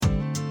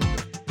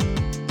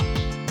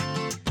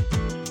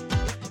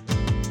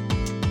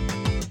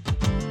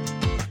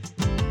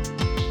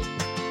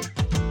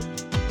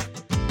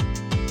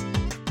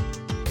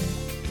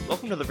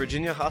to the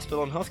Virginia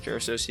Hospital and Healthcare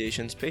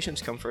Association's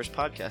Patients Come First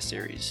podcast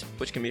series,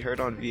 which can be heard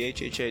on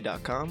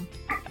VHHA.com,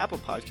 Apple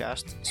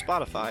Podcasts,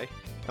 Spotify,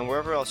 and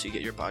wherever else you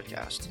get your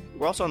podcast.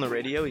 We're also on the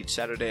radio each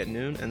Saturday at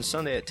noon and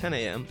Sunday at 10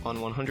 a.m. on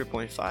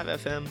 100.5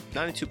 FM,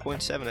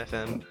 92.7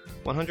 FM,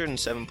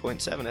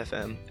 107.7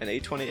 FM, and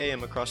 8:20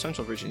 a.m. across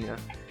Central Virginia,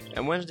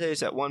 and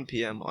Wednesdays at 1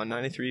 p.m. on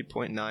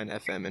 93.9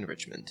 FM in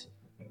Richmond.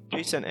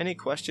 Please send any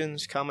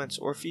questions, comments,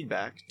 or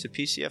feedback to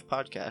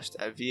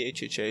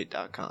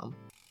pcfpodcast@vhha.com.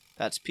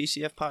 That's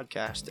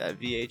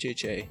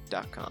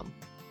pcfpodcast@vhha.com.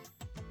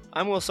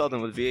 I'm Will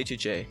Selden with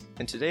VHHA,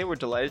 and today we're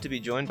delighted to be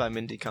joined by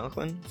Mindy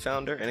Conklin,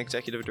 founder and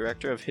executive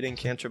director of Hitting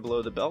Cancer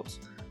Below the Belt,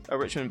 a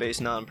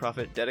Richmond-based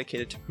nonprofit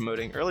dedicated to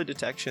promoting early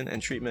detection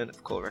and treatment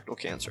of colorectal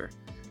cancer.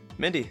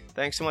 Mindy,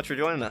 thanks so much for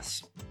joining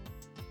us.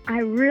 I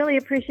really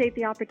appreciate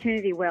the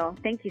opportunity, Will.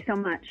 Thank you so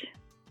much.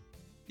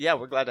 Yeah,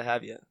 we're glad to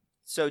have you.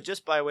 So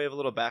just by way of a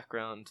little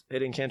background,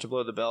 Hitting Cancer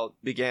Below the Belt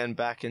began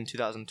back in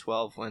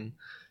 2012 when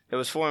it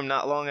was formed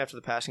not long after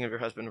the passing of your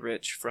husband,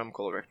 Rich, from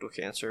colorectal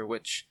cancer,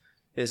 which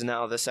is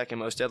now the second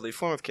most deadly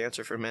form of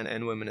cancer for men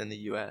and women in the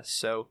U.S.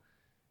 So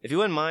if you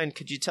wouldn't mind,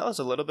 could you tell us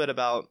a little bit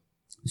about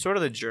sort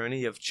of the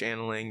journey of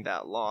channeling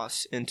that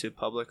loss into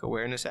public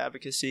awareness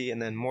advocacy,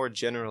 and then more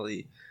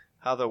generally,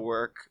 how the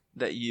work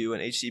that you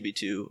and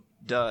HCB2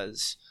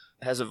 does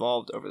has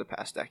evolved over the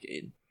past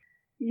decade?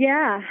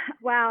 Yeah.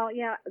 Wow.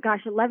 Yeah.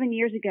 Gosh, 11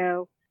 years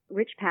ago,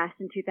 Rich passed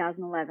in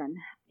 2011.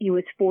 He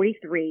was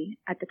 43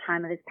 at the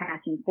time of his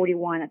passing,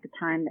 41 at the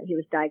time that he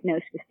was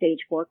diagnosed with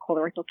stage 4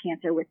 colorectal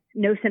cancer with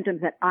no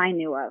symptoms that I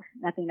knew of,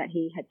 nothing that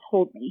he had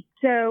told me.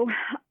 So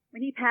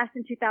when he passed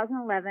in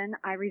 2011,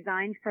 I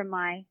resigned from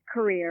my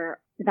career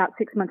about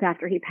 6 months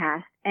after he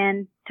passed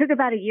and took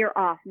about a year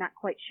off, not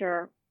quite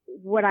sure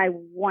what I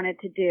wanted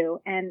to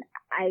do. And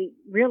I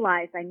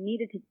realized I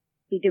needed to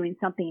be doing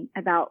something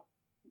about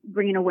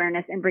bringing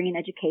awareness and bringing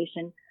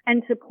education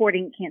and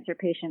supporting cancer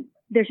patients.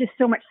 There's just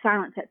so much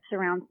silence that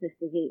surrounds this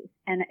disease.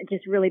 And it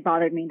just really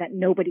bothered me that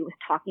nobody was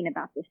talking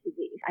about this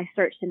disease. I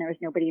searched and there was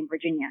nobody in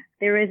Virginia.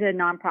 There is a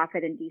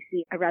nonprofit in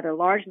DC, a rather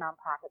large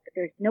nonprofit, but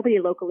there's nobody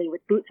locally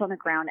with boots on the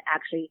ground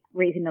actually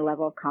raising the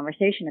level of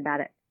conversation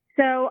about it.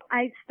 So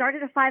I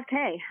started a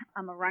 5K.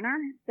 I'm a runner.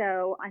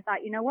 So I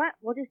thought, you know what?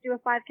 We'll just do a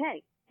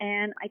 5K.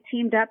 And I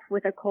teamed up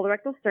with a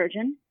colorectal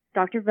surgeon,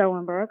 Dr.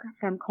 Vohenberg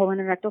from Colon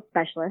and Rectal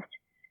Specialist,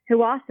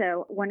 who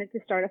also wanted to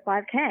start a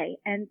 5K.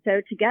 And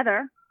so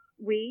together,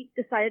 we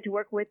decided to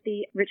work with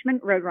the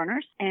Richmond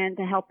Roadrunners and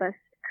to help us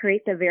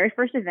create the very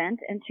first event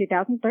in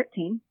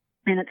 2013.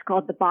 And it's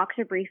called the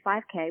Boxer Brief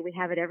 5K. We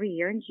have it every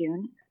year in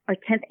June. Our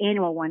 10th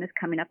annual one is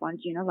coming up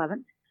on June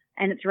 11th.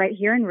 And it's right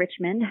here in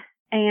Richmond.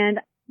 And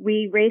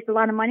we raised a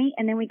lot of money,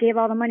 and then we gave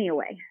all the money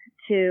away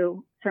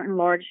to certain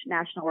large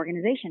national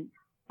organizations.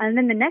 And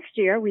then the next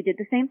year, we did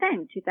the same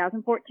thing,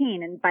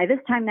 2014. And by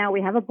this time now,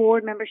 we have a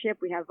board membership,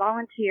 we have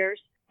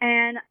volunteers.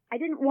 And I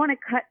didn't want to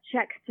cut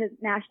checks to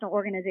national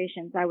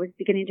organizations. I was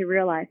beginning to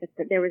realize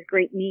that there was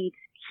great need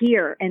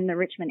here in the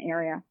Richmond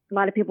area. A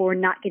lot of people were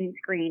not getting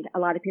screened. A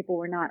lot of people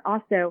were not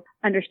also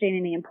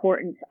understanding the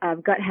importance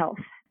of gut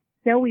health.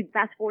 So we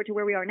fast forward to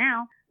where we are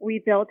now. We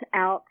built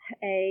out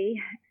a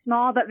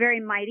small but very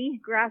mighty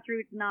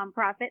grassroots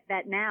nonprofit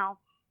that now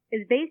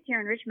is based here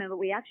in Richmond, but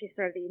we actually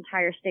serve the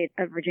entire state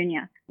of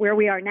Virginia. Where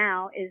we are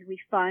now is we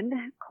fund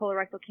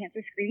colorectal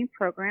cancer screening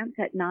programs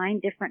at 9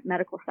 different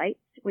medical sites.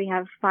 We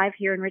have 5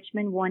 here in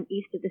Richmond, 1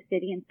 east of the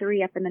city, and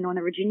 3 up in the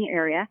Northern Virginia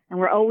area.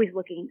 And we're always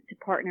looking to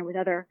partner with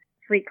other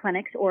free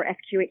clinics or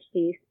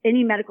FQHCs,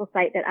 any medical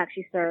site that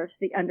actually serves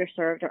the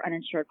underserved or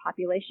uninsured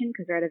population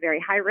because they're at a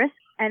very high risk.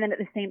 And then at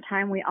the same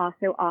time, we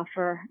also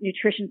offer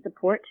nutrition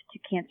support to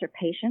cancer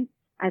patients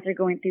as they're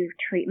going through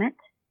treatment.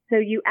 So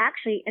you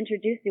actually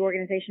introduced the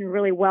organization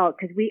really well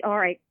because we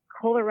are a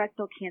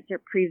colorectal cancer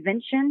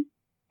prevention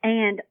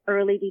and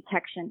early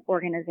detection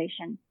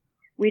organization.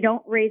 We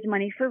don't raise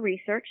money for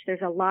research.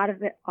 There's a lot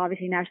of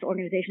obviously national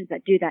organizations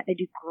that do that. They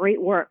do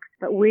great work,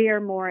 but we are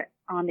more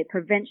on the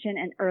prevention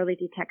and early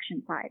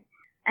detection side.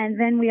 And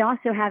then we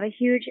also have a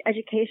huge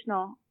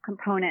educational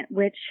component,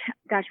 which,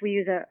 gosh, we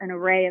use an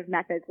array of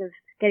methods of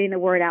getting the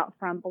word out,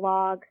 from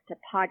blogs to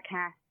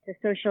podcasts to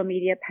social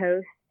media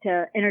posts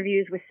to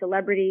interviews with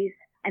celebrities.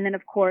 And then,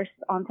 of course,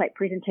 on-site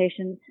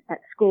presentations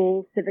at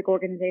schools, civic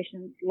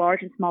organizations,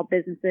 large and small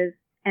businesses.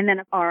 And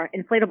then our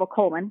inflatable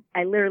colon.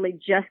 I literally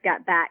just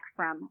got back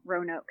from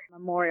Roanoke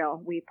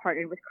Memorial. We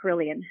partnered with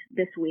Carillion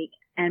this week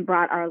and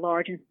brought our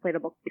large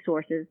inflatable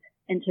resources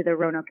into the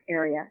Roanoke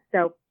area.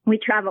 So we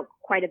travel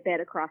quite a bit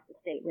across the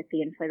state with the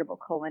inflatable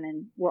colon,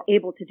 and we're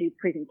able to do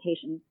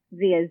presentations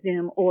via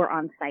Zoom or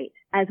on-site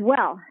as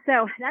well.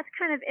 So that's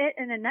kind of it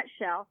in a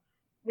nutshell.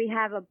 We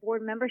have a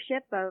board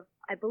membership of,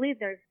 I believe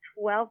there's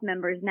 12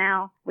 members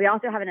now. We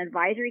also have an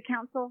advisory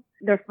council.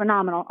 They're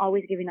phenomenal,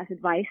 always giving us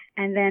advice.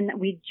 And then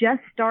we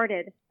just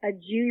started a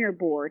junior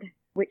board,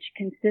 which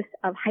consists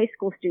of high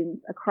school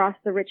students across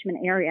the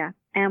Richmond area.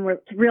 And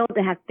we're thrilled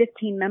to have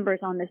 15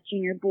 members on this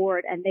junior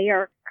board. And they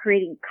are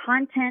creating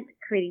content,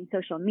 creating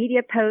social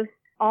media posts,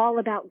 all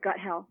about gut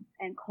health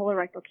and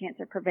colorectal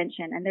cancer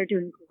prevention. And they're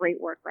doing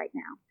great work right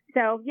now.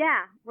 So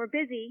yeah, we're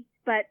busy,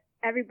 but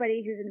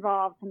everybody who's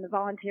involved, from the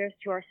volunteers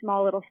to our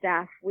small little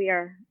staff, we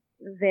are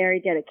very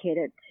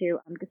dedicated to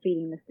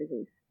defeating this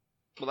disease.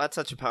 Well, that's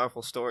such a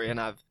powerful story, and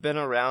I've been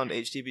around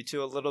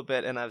HTB2 a little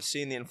bit, and I've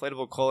seen the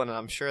inflatable colon, and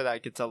I'm sure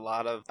that gets a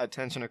lot of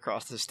attention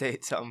across the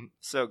state, so I'm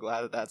so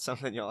glad that that's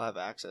something you'll have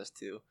access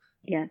to.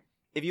 Yeah.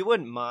 If you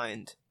wouldn't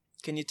mind,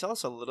 can you tell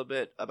us a little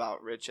bit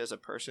about Rich as a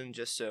person,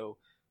 just so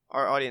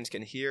our audience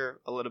can hear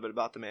a little bit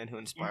about the man who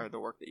inspired the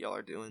work that y'all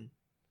are doing?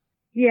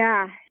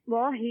 Yeah.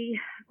 Well, he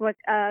was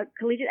a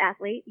collegiate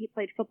athlete. He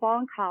played football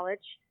in college.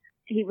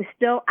 He was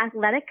still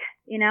athletic,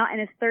 in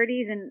his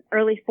 30s and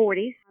early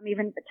 40s.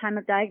 Even at the time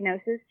of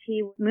diagnosis,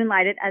 he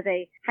moonlighted as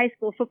a high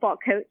school football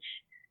coach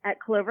at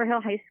Clover Hill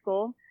High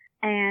School,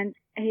 and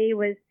he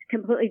was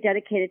completely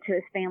dedicated to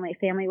his family.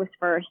 Family was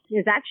first.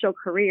 His actual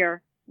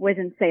career was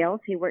in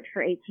sales. He worked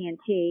for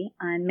AT&T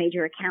on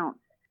major accounts,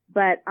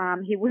 but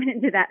he went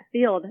into that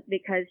field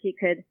because he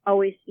could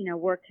always,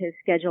 work his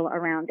schedule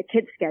around the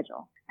kids'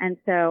 schedule. And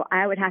so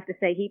I would have to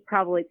say he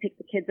probably picked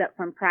the kids up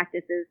from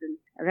practices and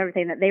of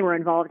everything that they were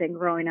involved in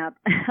growing up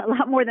a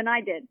lot more than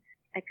I did.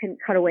 I couldn't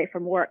cut away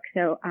from work.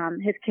 So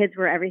his kids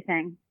were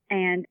everything.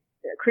 And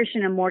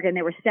Christian and Morgan,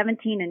 they were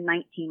 17 and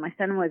 19. My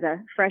son was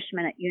a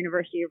freshman at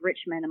University of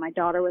Richmond, and my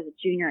daughter was a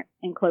junior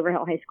in Clover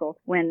Hill High School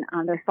when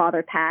their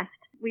father passed.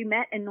 We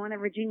met in Northern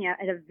Virginia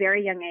at a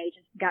very young age,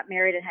 got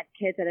married and had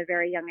kids at a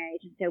very young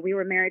age. And so we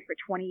were married for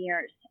 20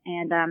 years.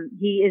 And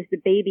he is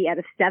the baby out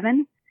of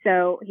 7.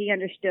 So he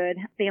understood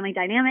family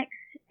dynamics.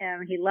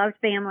 He loved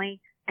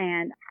family.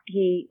 And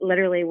he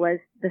literally was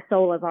the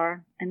soul of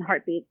and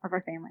heartbeat of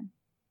our family.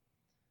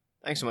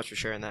 Thanks so much for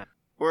sharing that.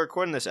 We're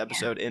recording this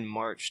episode in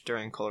March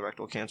during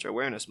Colorectal Cancer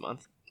Awareness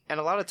Month. And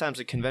a lot of times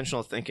the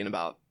conventional thinking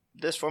about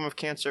this form of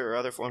cancer or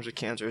other forms of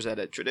cancer is that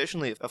it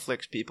traditionally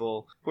afflicts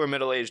people who are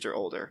middle-aged or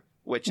older,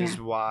 which is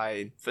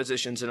why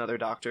physicians and other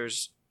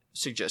doctors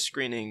suggest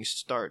screenings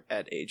start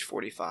at age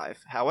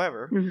 45.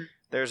 However,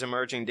 there's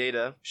emerging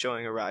data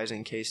showing a rise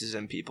in cases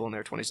in people in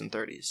their 20s and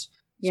 30s.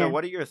 So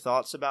what are your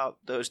thoughts about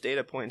those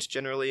data points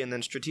generally, and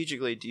then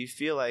strategically, do you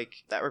feel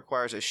like that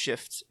requires a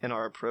shift in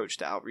our approach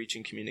to outreach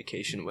and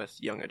communication with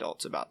young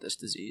adults about this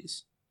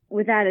disease?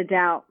 Without a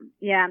doubt,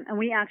 yeah. And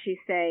we actually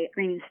say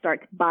screening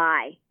starts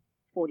by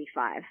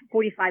 45.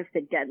 45 is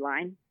the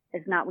deadline.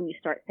 It's not when you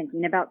start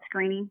thinking about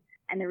screening.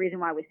 And the reason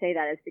why we say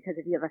that is because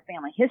if you have a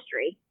family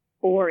history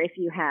or if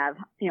you have,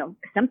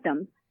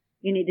 symptoms,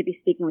 you need to be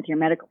speaking with your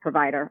medical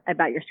provider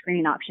about your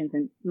screening options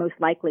and most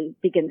likely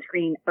begin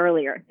screening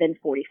earlier than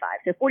 45.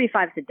 So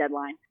 45 is the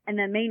deadline. And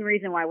the main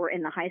reason why we're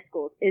in the high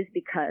schools is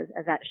because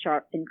of that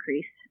sharp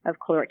increase of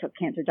colorectal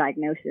cancer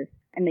diagnosis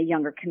in the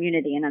younger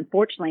community. And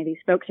unfortunately,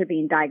 these folks are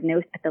being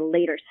diagnosed at the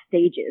later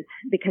stages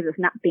because it's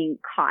not being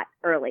caught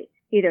early.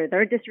 Either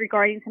they're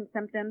disregarding some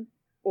symptoms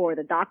or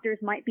the doctors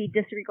might be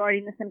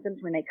disregarding the symptoms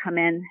when they come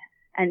in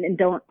and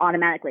don't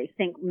automatically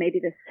think maybe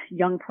this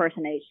young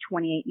person age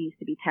 28 needs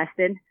to be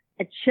tested.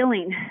 A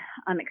chilling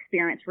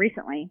experience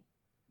recently.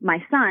 My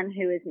son,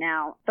 who is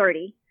now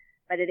 30,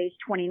 but at age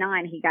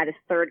 29, he got his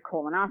 3rd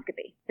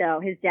colonoscopy. So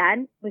his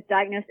dad was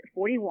diagnosed at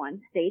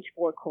 41, stage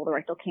 4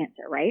 colorectal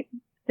cancer, right?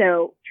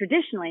 So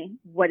traditionally,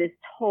 what is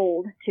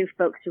told to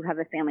folks who have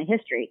a family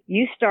history,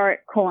 you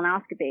start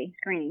colonoscopy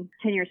screening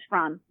 10 years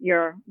from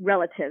your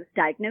relative's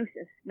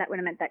diagnosis. That would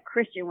have meant that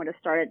Christian would have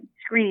started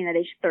screening at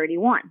age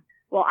 31.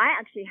 Well, I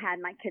actually had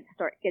my kids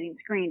start getting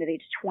screened at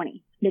age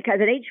 20 because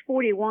at age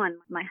 41,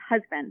 my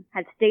husband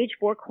had stage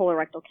 4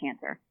 colorectal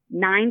cancer,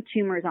 9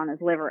 tumors on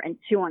his liver and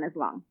 2 on his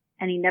lung.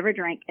 And he never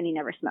drank and he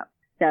never smoked.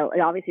 So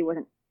it obviously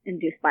wasn't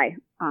induced by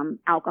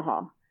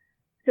alcohol.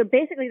 So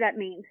basically that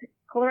means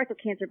colorectal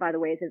cancer, by the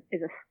way,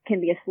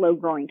 can be a slow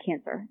growing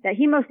cancer. That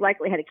he most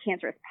likely had a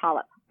cancerous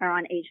polyp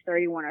around age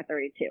 31 or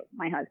 32,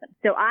 my husband.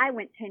 So I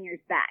went 10 years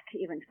back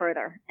even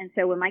further. And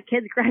so when my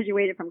kids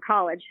graduated from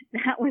college,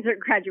 that was their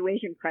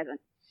graduation present,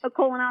 a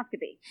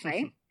colonoscopy,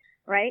 right?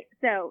 Right?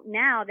 So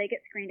now they get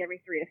screened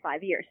every 3 to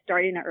 5 years,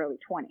 starting in the early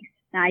 20s.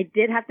 Now I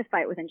did have to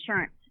fight with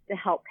insurance to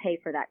help pay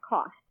for that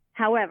cost.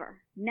 However,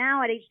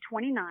 now at age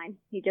 29,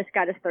 he just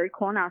got his 3rd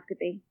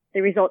colonoscopy.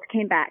 The results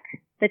came back.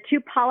 The 2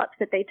 polyps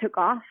that they took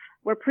off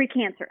were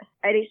precancerous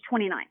at age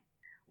 29.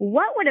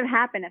 What would have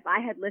happened if I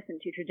had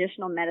listened to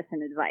traditional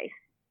medicine advice?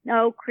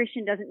 No,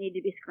 Christian doesn't need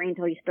to be screened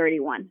until he's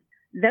 31.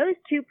 Those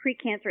 2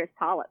 precancerous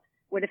polyps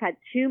would have had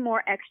 2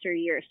 more extra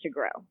years to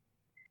grow.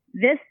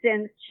 This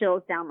sends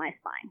chills down my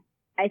spine.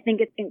 I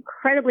think it's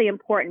incredibly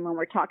important when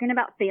we're talking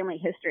about family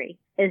history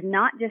is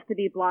not just to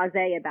be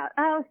blasé about,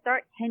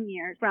 start 10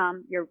 years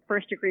from your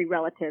first degree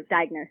relative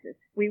diagnosis.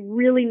 We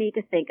really need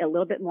to think a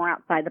little bit more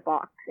outside the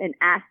box and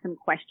ask some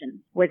questions.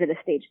 Was it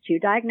a stage 2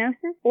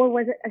 diagnosis or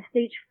was it a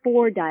stage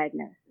 4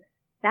 diagnosis?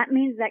 That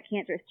means that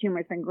cancerous tumor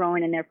has been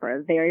growing in there for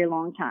a very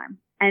long time.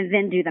 And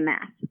then do the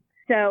math.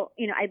 So,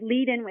 I'd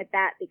lead in with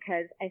that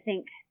because I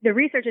think the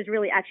research is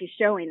really actually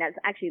showing that's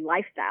actually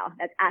lifestyle.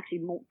 That's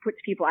actually puts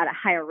people at a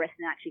higher risk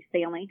than actually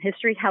family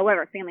history.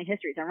 However, family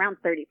history is around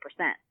 30%.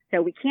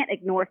 So we can't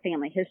ignore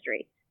family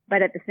history.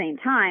 But at the same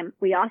time,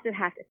 we also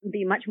have to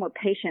be much more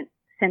patient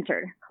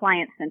patient-centered,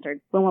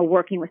 client-centered when we're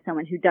working with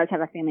someone who does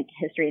have a family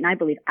history, and I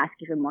believe ask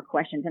even more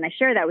questions. And I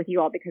share that with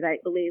you all because I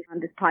believe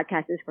this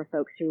podcast is for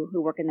folks who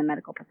work in the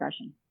medical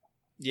profession.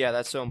 Yeah,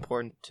 that's so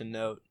important to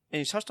note. And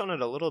you touched on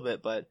it a little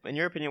bit, but in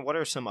your opinion, what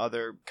are some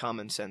other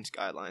common sense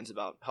guidelines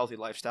about healthy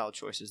lifestyle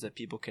choices that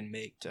people can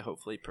make to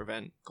hopefully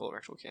prevent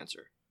colorectal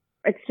cancer?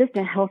 It's just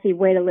a healthy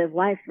way to live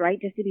life, right?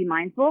 Just to be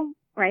mindful,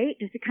 right?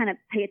 Just to kind of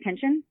pay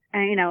attention.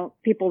 And,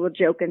 people will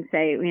joke and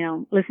say,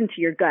 listen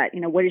to your gut.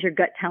 What is your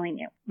gut telling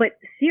you? But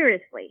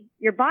seriously,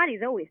 your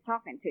body's always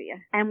talking to you.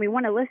 And we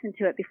want to listen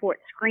to it before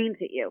it screams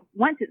at you.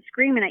 Once it's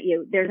screaming at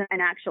you, there's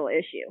an actual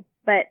issue.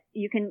 But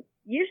you can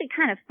usually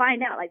kind of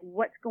find out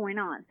what's going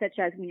on, such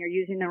as when you're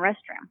using the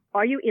restroom.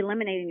 Are you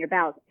eliminating your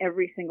bowels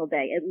every single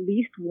day, at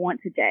least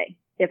once a day,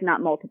 if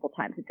not multiple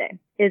times a day?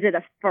 Is it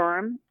a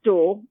firm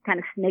stool, kind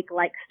of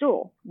snake-like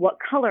stool? What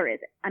color is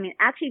it?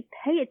 Actually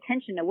pay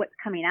attention to what's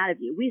coming out of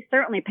you. We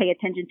certainly pay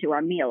attention to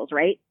our meals,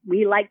 right?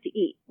 We like to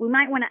eat. We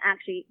might want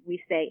to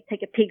we say,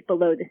 take a peek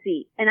below the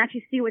seat and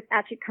actually see what's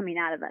actually coming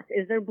out of us.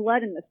 Is there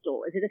blood in the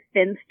stool? Is it a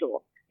thin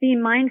stool? Be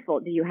mindful.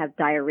 Do you have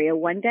diarrhea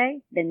one day?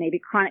 Then maybe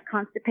chronic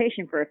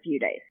constipation for a few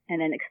days, and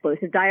then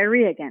explosive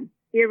diarrhea again.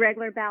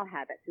 Irregular bowel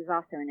habits is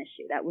also an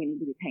issue that we need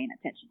to be paying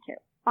attention to.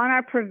 On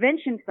our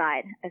prevention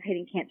side of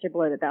hitting cancer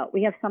below the belt,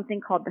 we have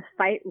something called the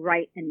Fight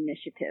Right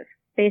Initiative.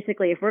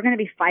 Basically, if we're going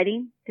to be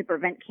fighting to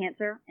prevent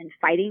cancer and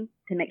fighting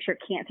to make sure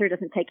cancer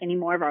doesn't take any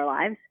more of our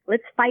lives,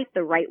 let's fight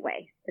the right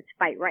way. Let's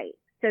fight right.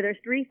 So there's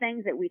 3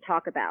 things that we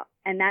talk about,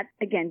 and that's,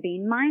 again,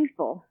 being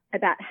mindful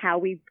about how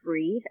we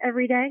breathe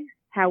every day,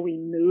 how we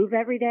move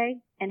every day,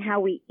 and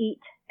how we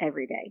eat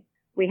every day.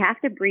 We have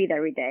to breathe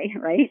every day,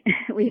 right?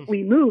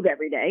 we move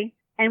every day,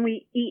 and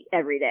we eat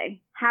every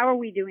day. How are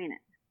we doing it?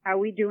 Are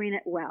we doing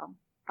it well?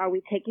 Are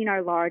we taking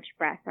our large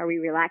breaths? Are we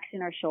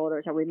relaxing our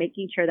shoulders? Are we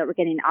making sure that we're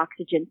getting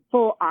oxygen,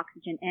 full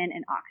oxygen in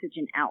and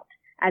oxygen out,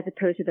 as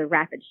opposed to the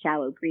rapid,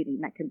 shallow breathing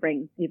that can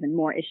bring even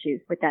more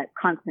issues with that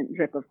constant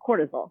drip of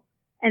cortisol?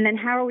 And then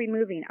how are we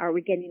moving? Are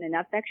we getting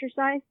enough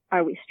exercise?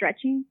 Are we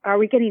stretching? Are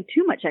we getting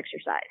too much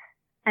exercise?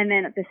 And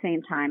then at the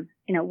same time,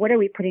 what are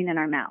we putting in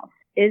our mouths?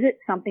 Is it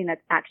something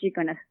that's actually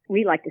going to,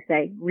 we like to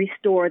say,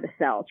 restore the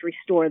cells,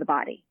 restore the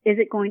body? Is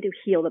it going to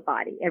heal the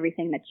body,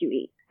 everything that you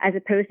eat? As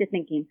opposed to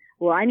thinking,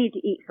 well, I need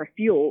to eat for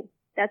fuel.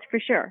 That's for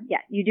sure. Yeah,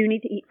 you do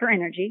need to eat for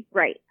energy,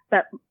 right?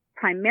 But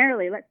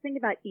primarily, let's think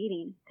about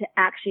eating to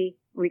actually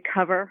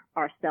recover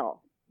our cells.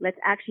 Let's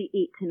actually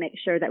eat to make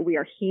sure that we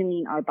are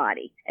healing our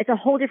body. It's a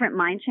whole different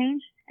mind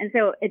change. And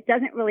so it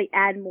doesn't really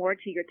add more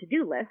to your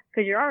to-do list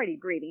because you're already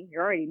breathing,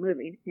 you're already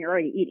moving, you're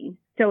already eating.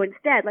 So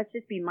instead, let's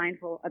just be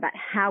mindful about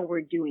how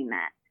we're doing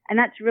that. And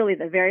that's really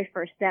the very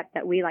first step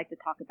that we like to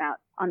talk about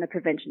on the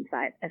prevention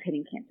side of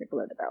hitting cancer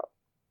below the belt.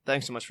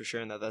 Thanks so much for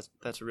sharing that.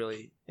 That's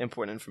really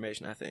important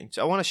information, I think.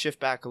 So I want to shift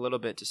back a little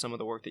bit to some of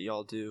the work that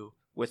y'all do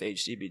with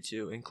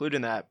HCB2,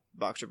 including that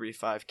Boxer Brief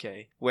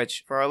 5K,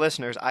 which for our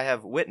listeners, I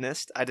have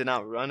witnessed. I did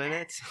not run in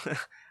it.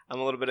 I'm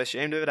a little bit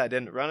ashamed of it. I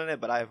didn't run in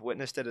it, but I have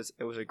witnessed it.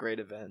 It was a great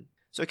event.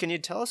 So can you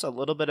tell us a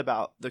little bit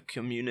about the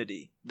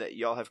community that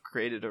y'all have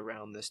created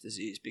around this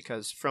disease?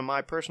 Because from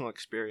my personal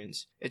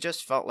experience, it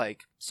just felt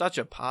like such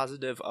a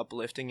positive,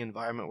 uplifting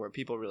environment where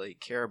people really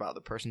care about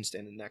the person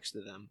standing next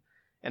to them.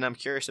 And I'm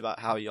curious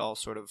about how y'all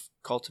sort of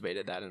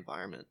cultivated that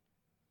environment.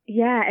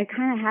 Yeah, it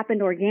kind of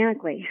happened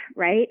organically,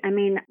 right?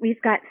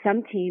 We've got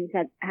some teams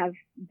that have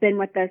been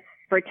with us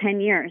for 10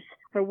 years.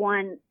 For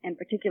one in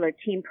particular,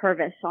 Team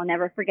Purvis. I'll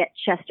never forget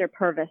Chester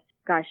Purvis.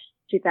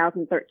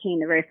 2013,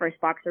 the very first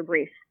Boxer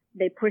Brief.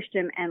 They pushed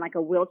him in like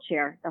a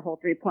wheelchair the whole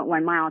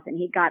 3.1 miles, and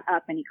he got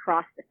up and he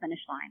crossed the finish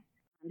line.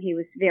 He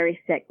was very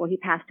sick. Well, he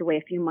passed away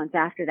a few months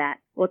after that.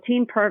 Well,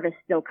 Team Purvis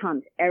still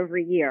comes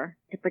every year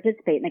to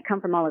participate, and they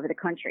come from all over the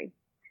country.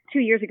 2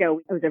 years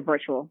ago, it was a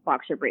virtual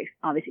Boxer Brief,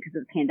 obviously because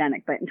of the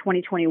pandemic. But in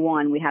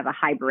 2021, we have a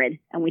hybrid,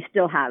 and we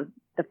still have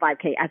the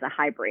 5K as a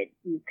hybrid.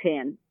 You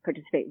can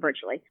participate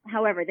virtually.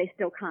 However, they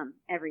still come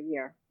every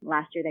year.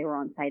 Last year, they were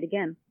on site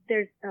again.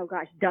 There's,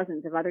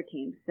 dozens of other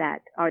teams that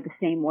are the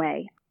same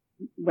way,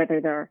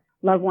 whether their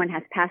loved one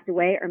has passed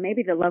away or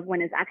maybe the loved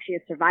one is actually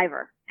a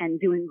survivor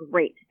and doing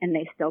great, and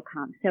they still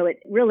come. So it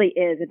really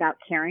is about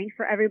caring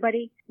for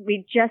everybody.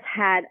 We just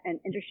had an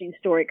interesting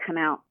story come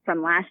out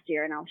from last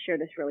year, and I'll share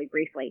this really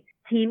briefly.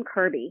 Team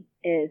Kirby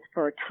is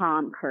for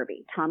Tom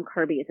Kirby. Tom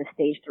Kirby is a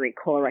stage 3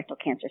 colorectal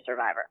cancer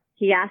survivor.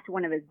 He asked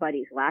one of his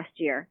buddies last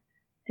year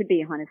to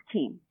be on his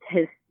team.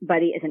 His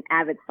buddy is an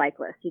avid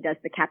cyclist. He does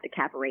the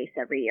cap-to-cap race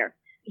every year.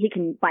 He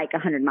can bike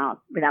 100 miles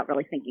without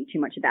really thinking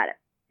too much about it.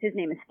 His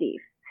name is Steve.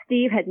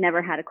 Steve had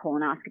never had a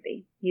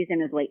colonoscopy. He's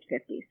in his late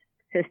 50s.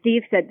 So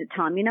Steve said to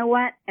Tom, you know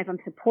what? If I'm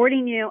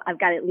supporting you, I've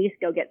got to at least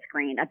go get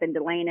screened. I've been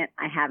delaying it.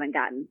 I haven't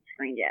gotten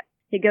screened yet.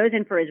 He goes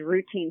in for his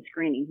routine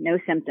screening, no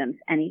symptoms,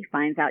 and he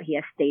finds out he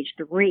has stage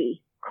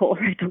 3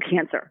 colorectal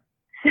cancer.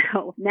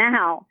 So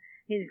now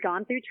he's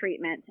gone through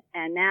treatment,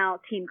 and now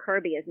Team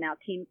Kirby is now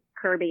Team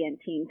Kirby and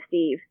Team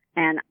Steve.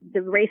 And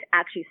the race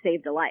actually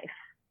saved a life.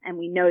 And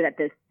we know that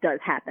this does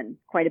happen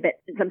quite a bit.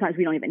 Sometimes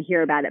we don't even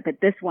hear about it, but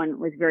this one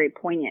was very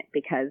poignant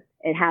because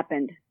it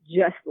happened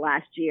just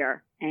last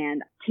year.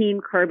 And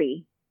Team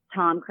Kirby,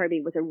 Tom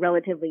Kirby, was a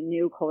relatively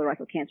new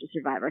colorectal cancer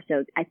survivor.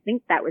 So I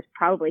think that was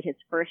probably his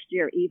first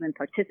year even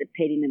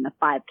participating in the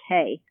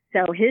 5K.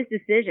 So his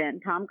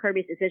decision, Tom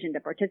Kirby's decision to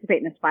participate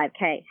in this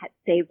 5K, had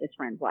saved his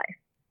friend's life.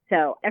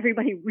 So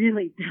everybody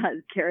really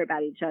does care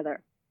about each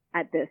other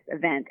at this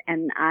event.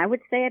 And I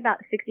would say about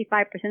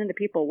 65% of the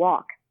people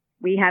walk.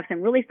 We have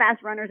some really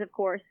fast runners, of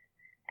course,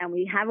 and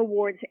we have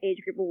awards, age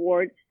group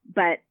awards,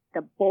 but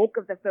the bulk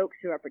of the folks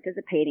who are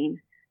participating,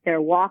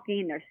 they're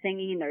walking, they're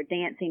singing, they're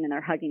dancing, and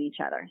they're hugging each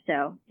other.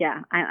 So,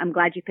 yeah, I'm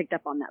glad you picked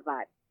up on that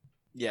vibe.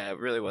 Yeah, it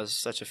really was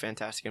such a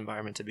fantastic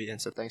environment to be in,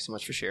 so thanks so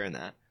much for sharing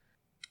that.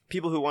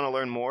 People who want to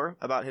learn more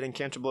about hitting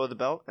cancer below the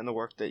belt and the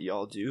work that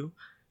y'all do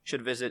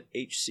should visit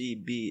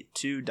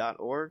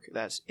hcb2.org.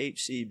 That's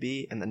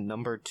HCB and the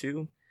number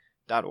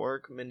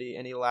 2.org. Mindy,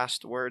 any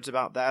last words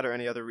about that or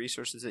any other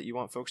resources that you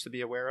want folks to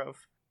be aware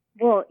of?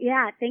 Well,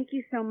 yeah, thank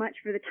you so much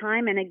for the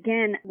time. And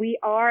again, we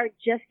are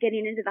just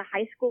getting into the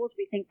high schools.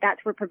 We think that's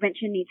where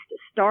prevention needs to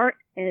start,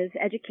 is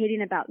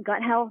educating about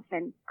gut health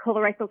and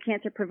colorectal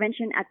cancer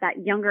prevention at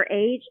that younger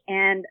age.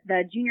 And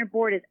the junior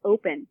board is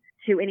open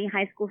to any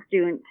high school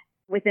student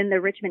within the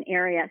Richmond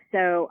area.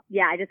 So,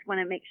 yeah, I just want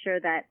to make sure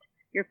that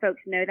your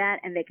folks know that,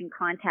 and they can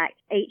contact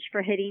H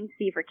for hitting,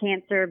 C for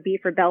cancer, B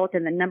for belt,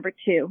 and the number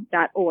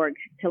 2.org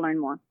to learn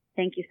more.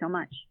 Thank you so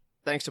much.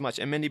 Thanks so much.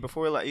 And Mindy,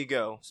 before we let you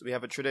go, so we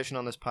have a tradition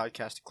on this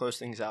podcast to close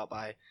things out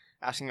by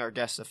asking our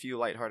guests a few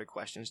lighthearted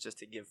questions just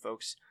to give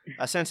folks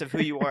a sense of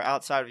who you are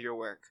outside of your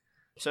work.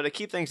 So to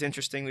keep things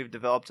interesting, we've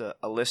developed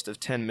a list of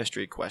 10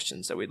 mystery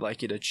questions that we'd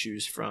like you to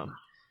choose from.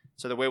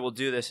 So the way we'll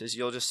do this is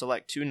you'll just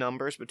select two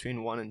numbers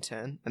between 1 and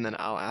 10, and then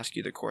I'll ask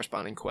you the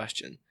corresponding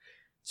question.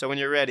 So when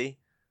you're ready,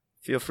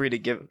 feel free to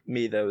give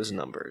me those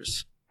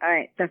numbers. All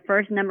right. The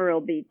first number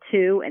will be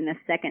 2, and the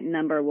second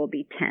number will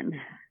be 10.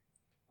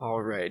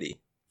 Alrighty.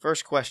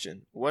 First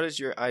question, what is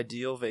your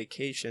ideal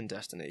vacation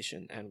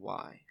destination and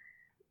why?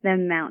 The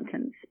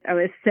mountains. I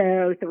was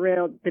so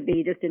thrilled to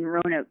be just in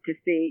Roanoke to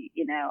see,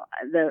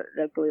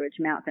 the Blue Ridge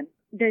Mountains.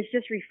 It's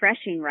just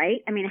refreshing,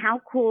 right? I mean,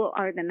 how cool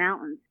are the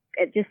mountains?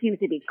 It just seems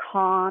to be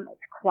calm. It's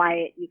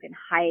quiet. You can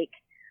hike,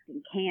 you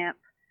can camp,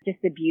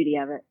 just the beauty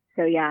of it.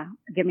 So, yeah,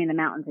 give me the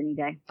mountains any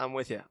day. I'm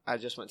with you. I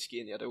just went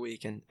skiing the other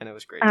week, and it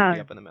was great to be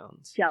up in the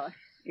mountains. Jealous.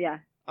 Yeah.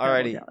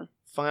 Alrighty. Jealous.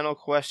 Final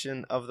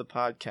question of the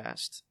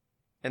podcast.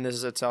 And this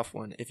is a tough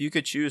one. If you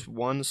could choose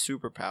one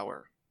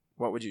superpower,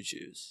 what would you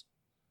choose?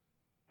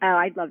 Oh,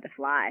 I'd love to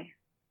fly.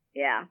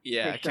 Yeah.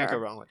 Yeah, I can't go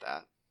wrong with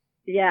that.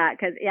 Yeah,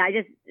 because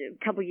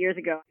a couple years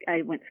ago,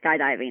 I went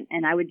skydiving,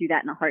 and I would do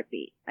that in a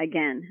heartbeat.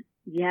 Again,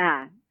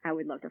 yeah, I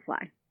would love to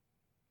fly.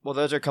 Well,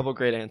 those are a couple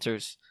great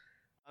answers.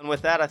 And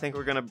with that, I think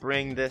we're going to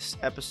bring this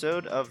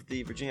episode of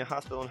the Virginia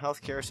Hospital and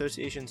Healthcare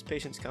Association's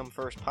Patients Come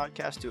First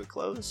podcast to a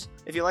close.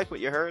 If you like what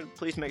you heard,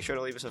 please make sure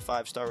to leave us a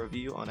 5-star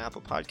review on Apple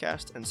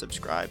Podcast and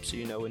subscribe so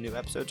you know when new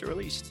episodes are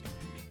released.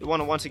 We want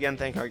to once again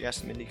thank our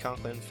guest, Mindy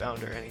Conklin,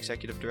 founder and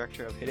executive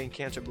director of Hitting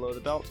Cancer Below the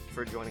Belt,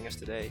 for joining us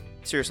today.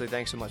 Seriously,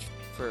 thanks so much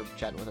for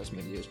chatting with us,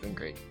 Mindy. It's been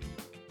great.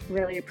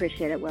 Really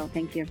appreciate it, Will.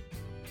 Thank you.